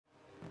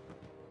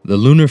The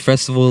Lunar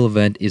Festival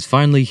event is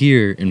finally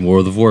here in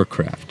World of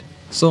Warcraft.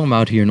 So I'm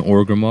out here in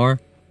Orgrimmar,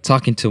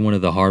 talking to one of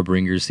the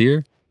Harbingers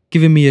here,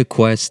 giving me a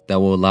quest that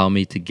will allow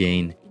me to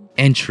gain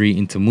entry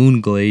into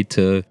Moonglade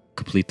to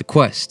complete the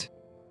quest.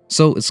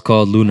 So it's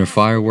called Lunar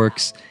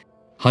Fireworks,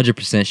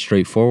 100%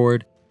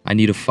 straightforward. I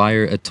need to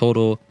fire a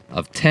total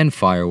of 10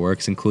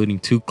 fireworks, including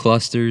 2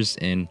 clusters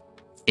and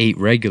 8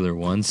 regular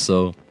ones.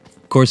 So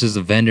of course there's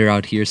a vendor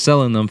out here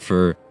selling them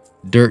for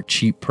dirt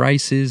cheap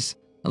prices.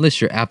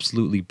 Unless you're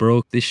absolutely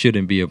broke, this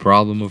shouldn't be a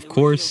problem, of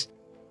course.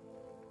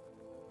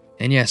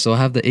 And yeah, so I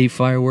have the 8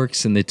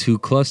 fireworks and the 2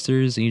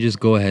 clusters, and you just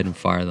go ahead and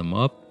fire them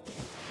up.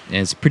 And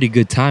it's pretty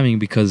good timing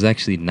because it's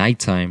actually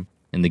nighttime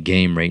in the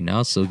game right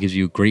now, so it gives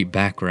you a great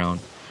background,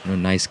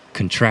 nice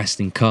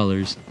contrasting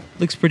colors.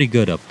 Looks pretty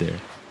good up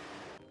there.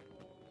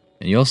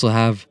 And you also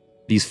have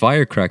these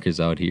firecrackers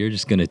out here,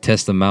 just gonna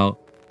test them out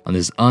on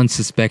this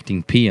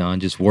unsuspecting peon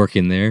just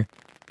working there,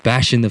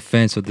 bashing the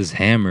fence with this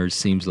hammer, it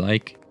seems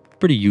like.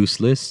 Pretty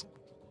useless.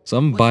 So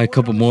I'm gonna buy a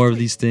couple more of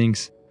these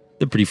things.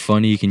 They're pretty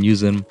funny. You can use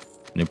them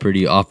in a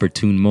pretty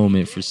opportune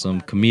moment for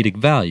some comedic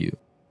value,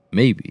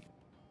 maybe.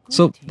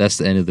 So that's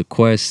the end of the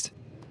quest.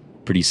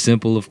 Pretty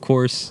simple, of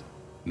course,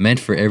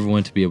 meant for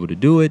everyone to be able to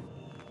do it.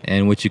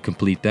 And once you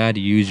complete that,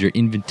 you use your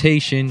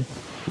invitation,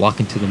 walk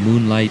into the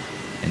moonlight,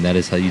 and that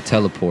is how you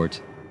teleport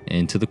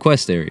into the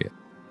quest area.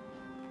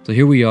 So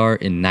here we are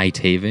in Night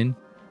Haven.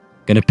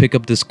 Gonna pick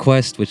up this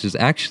quest, which is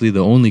actually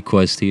the only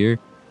quest here,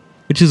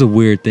 which is a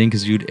weird thing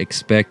because you'd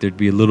expect there'd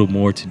be a little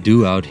more to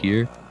do out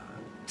here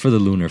for the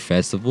Lunar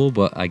Festival,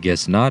 but I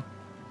guess not.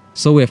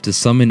 So we have to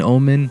summon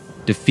Omen,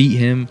 defeat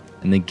him,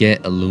 and then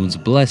get Elune's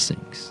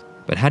blessings.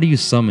 But how do you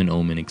summon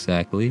Omen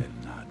exactly?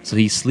 So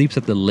he sleeps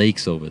at the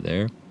lakes over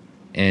there,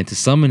 and to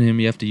summon him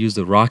you have to use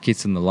the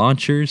rockets and the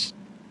launchers,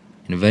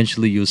 and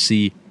eventually you'll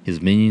see his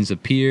minions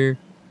appear,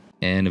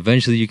 and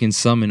eventually you can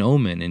summon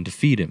Omen and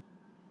defeat him.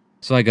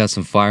 So I got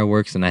some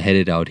fireworks and I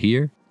headed out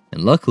here.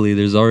 And luckily,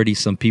 there's already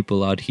some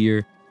people out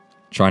here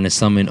trying to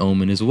summon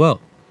Omen as well.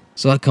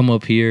 So I come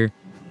up here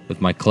with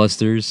my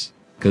clusters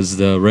because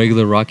the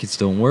regular rockets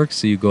don't work.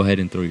 So you go ahead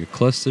and throw your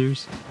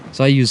clusters.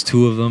 So I use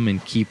 2 of them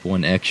and keep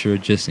 1 extra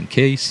just in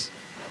case.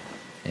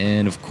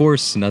 And of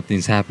course,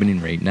 nothing's happening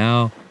right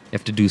now. You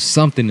have to do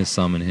something to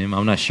summon him.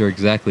 I'm not sure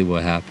exactly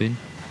what happened.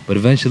 But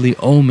eventually,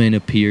 Omen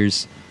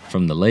appears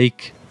from the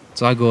lake.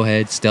 So I go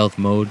ahead, stealth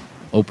mode,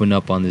 open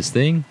up on this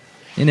thing.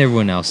 And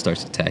everyone else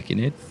starts attacking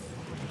it.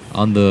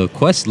 On the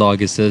quest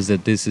log, it says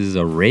that this is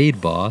a raid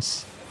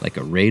boss, like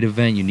a raid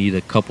event. You need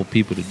a couple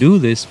people to do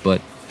this, but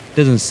it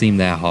doesn't seem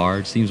that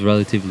hard. Seems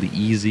relatively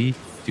easy,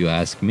 if you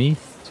ask me.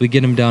 So we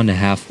get him down to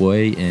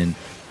halfway, and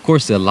of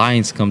course the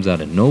alliance comes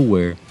out of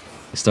nowhere.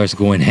 It starts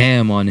going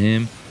ham on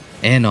him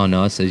and on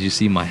us. As you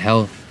see, my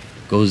health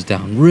goes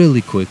down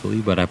really quickly,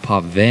 but I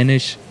pop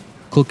Vanish,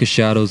 Cloak of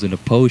Shadows, and a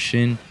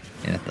potion,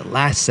 and at the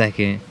last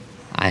second,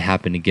 I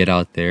happen to get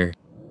out there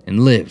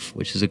and live,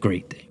 which is a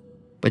great thing.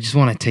 But I just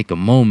want to take a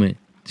moment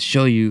to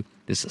show you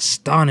this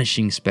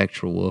astonishing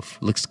Spectral Wolf.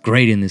 Looks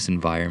great in this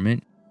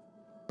environment.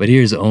 But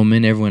here's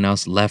Omen. Everyone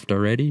else left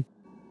already,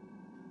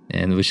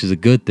 and which is a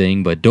good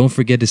thing. But don't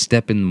forget to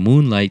step in the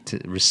moonlight to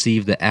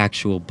receive the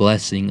actual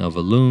blessing of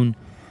Elune,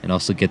 and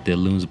also get the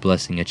Elune's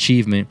blessing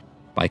achievement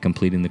by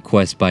completing the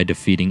quest by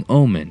defeating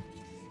Omen.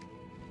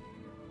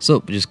 So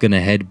I'm just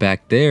gonna head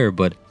back there.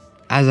 But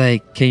as I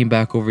came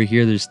back over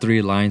here, there's 3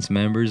 alliance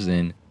members,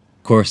 and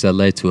of course, that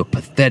led to a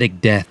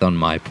pathetic death on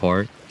my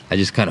part. I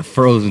just kind of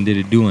froze and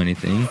didn't do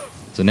anything.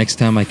 So next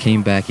time I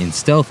came back in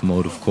stealth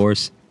mode, of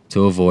course,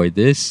 to avoid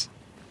this.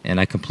 And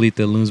I complete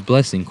the Elune's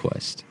Blessing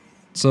quest.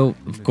 So,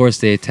 of course,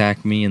 they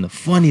attack me. And the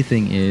funny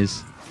thing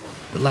is,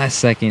 the last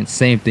second,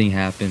 same thing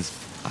happens.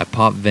 I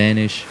pop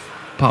Vanish,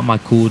 pop my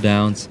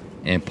cooldowns,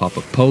 and pop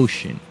a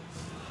potion.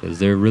 Because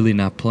they're really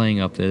not playing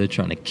up there. They're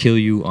trying to kill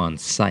you on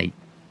sight.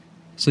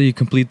 So you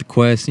complete the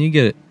quest and you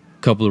get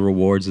couple of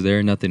rewards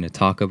there, nothing to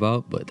talk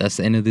about, but that's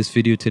the end of this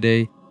video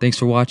today. Thanks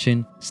for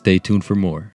watching. Stay tuned for more.